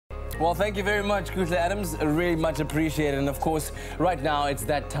Well, thank you very much, Kuhle Adams. Really much appreciated. And of course, right now, it's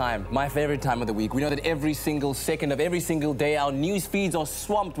that time, my favorite time of the week. We know that every single second of every single day, our news feeds are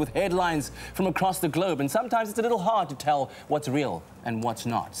swamped with headlines from across the globe. And sometimes it's a little hard to tell what's real and what's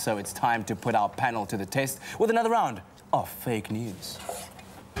not. So it's time to put our panel to the test with another round of fake news.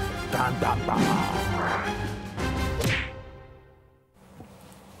 Bam, bam, bam.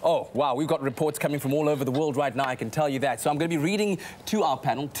 Oh, wow, we've got reports coming from all over the world right now, I can tell you that. So I'm going to be reading to our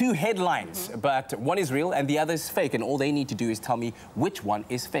panel 2 headlines, but one is real and the other is fake, and all they need to do is tell me which one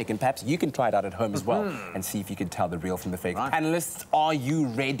is fake. And perhaps you can try it out at home as well and see if you can tell the real from the fake. Right. Panelists, are you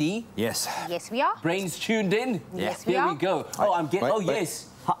ready? Yes. Yes, we are. Brains tuned in? Yes, we are. Here we go. Oh, I'm getting... Oh, yes.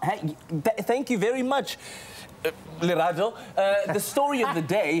 Hey, thank you very much. Lerato, the story of the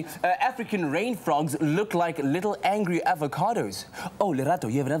day, African rain frogs look like little angry avocados. Oh,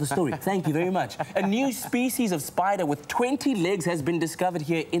 Lerato, you have another story. Thank you very much. A new species of spider with 20 legs has been discovered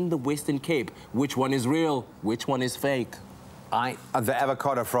here in the Western Cape. Which one is real? Which one is fake? The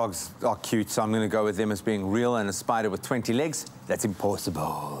avocado frogs are cute, so I'm going to go with them as being real, and a spider with 20 legs, that's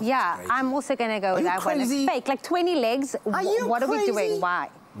impossible. Yeah, I'm also going to go with that one. It's fake. Like 20 legs. What are we doing? Why?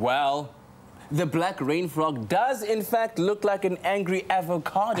 Well, the black rain frog does, in fact, look like an angry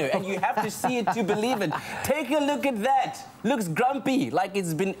avocado, and you have to see it to believe it. Take a look at that. Looks grumpy, like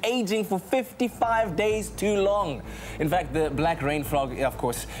it's been aging for 55 days too long. In fact, the black rain frog, of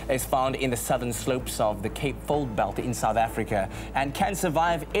course, is found in the southern slopes of the Cape Fold Belt in South Africa and can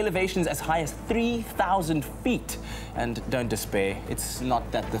survive elevations as high as 3,000 feet. And don't despair, it's not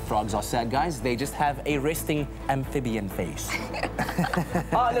that the frogs are sad, guys. They just have a resting amphibian face.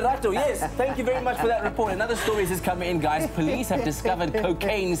 Lerato, yes, thank you very much for that report. Another story has come in, guys. Police have discovered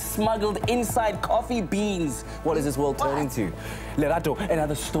cocaine smuggled inside coffee beans. What is this world turning to? Lerato,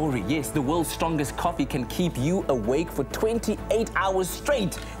 another story. Yes, the world's strongest coffee can keep you awake for 28 hours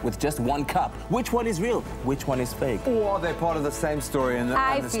straight with just 1 cup. Which one is real? Which one is fake? Or they're part of the same story, and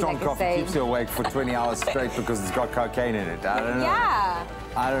the strong coffee keeps you awake for 20 hours straight because it's got cocaine in it. I don't know. Yeah.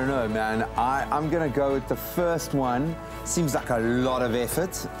 I don't know, man. I'm going to go with the first one. Seems like a lot of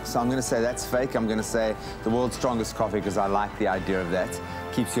effort, so I'm going to say that's fake. I'm going to say the world's strongest coffee because I like the idea of that.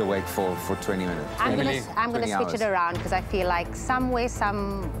 Keeps you awake for 20 minutes. I'm going to switch it around because I feel like somewhere,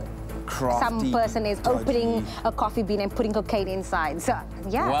 some person is opening a coffee bean and putting cocaine inside. So,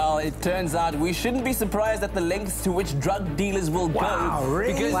 yeah. Well, it turns out we shouldn't be surprised at the lengths to which drug dealers will go.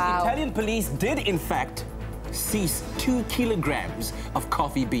 Really? Because Italian police did, in fact, seize 2 kilograms of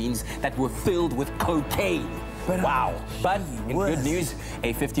coffee beans that were filled with cocaine. But in good news,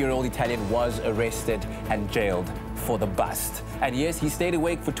 a 50-year-old Italian was arrested and jailed for the bust. And yes, he stayed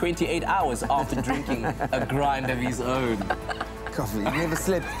awake for 28 hours after drinking a grind of his own. Coffee, he never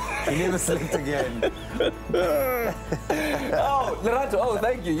slept. He never slept again. Oh, Lerato,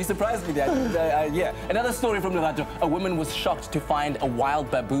 thank you. You surprised me there. Yeah. Another story from Lerato. A woman was shocked to find a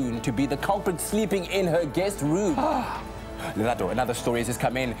wild baboon to be the culprit sleeping in her guest room. Lerato, another story has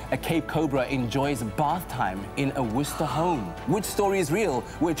come in. A Cape Cobra enjoys bath time in a Worcester home. Which story is real?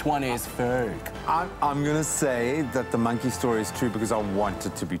 Which one is fake? I'm going to say that the monkey story is true because I want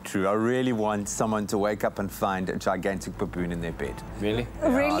it to be true. I really want someone to wake up and find a gigantic baboon in their bed. Really?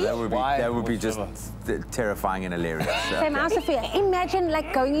 Really? That would be just terrifying and hilarious. Same as Sophia. Imagine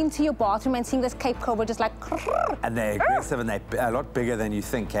like going into your bathroom and seeing this Cape Cobra just like... And they're aggressive and they're a lot bigger than you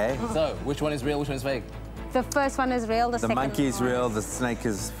think, eh? So, which one is real, which one is fake? The first one is real, the second one... The monkey is real, the snake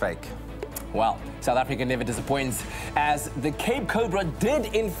is fake. Well, South Africa never disappoints, as the Cape Cobra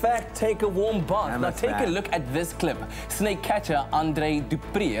did, in fact, take a warm bath. Now, take a look at this clip. Snake catcher Andre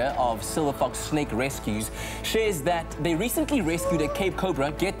Dupree of Silver Fox Snake Rescues shares that they recently rescued a Cape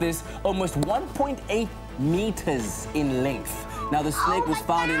Cobra, get this, almost 1.8 meters in length. Now, the snake was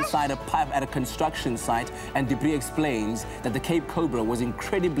found inside a pipe at a construction site, and Dupree explains that the Cape Cobra was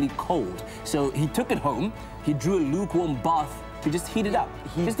incredibly cold. So he took it home, he drew a lukewarm bath to just heat it up,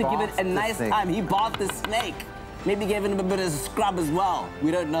 just to give it a nice time. He bathed the snake. Maybe gave him a bit of a scrub as well.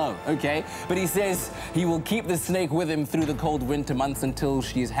 We don't know, okay? But he says he will keep the snake with him through the cold winter months until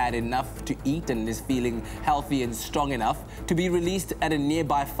she's had enough to eat and is feeling healthy and strong enough to be released at a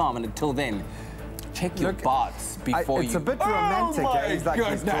nearby farm. And until then, check your baths before it's a bit romantic. He's like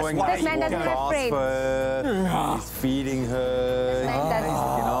he's drawing this man doesn't have friends. He's feeding her. He's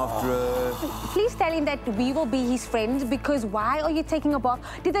looking after her. Please tell him that we will be his friends, because why are you taking a bath?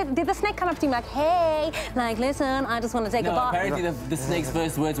 Did the snake come up to him like, hey, like, listen, I just want to take a bath? Apparently the snake's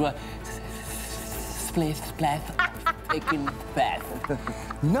first words were, split, splash, taking bath.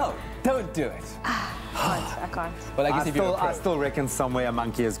 No, don't do it. I can't. Well, I guess I still reckon somewhere a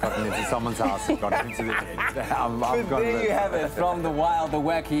monkey has gotten into someone's house and gotten into the tent. But there you have it, from the wild, the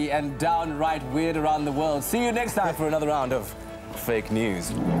wacky, and downright weird around the world. See you next time for another round of fake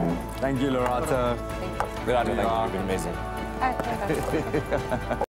news. Thank you, Lorata. Lorata, thank you. You've been amazing.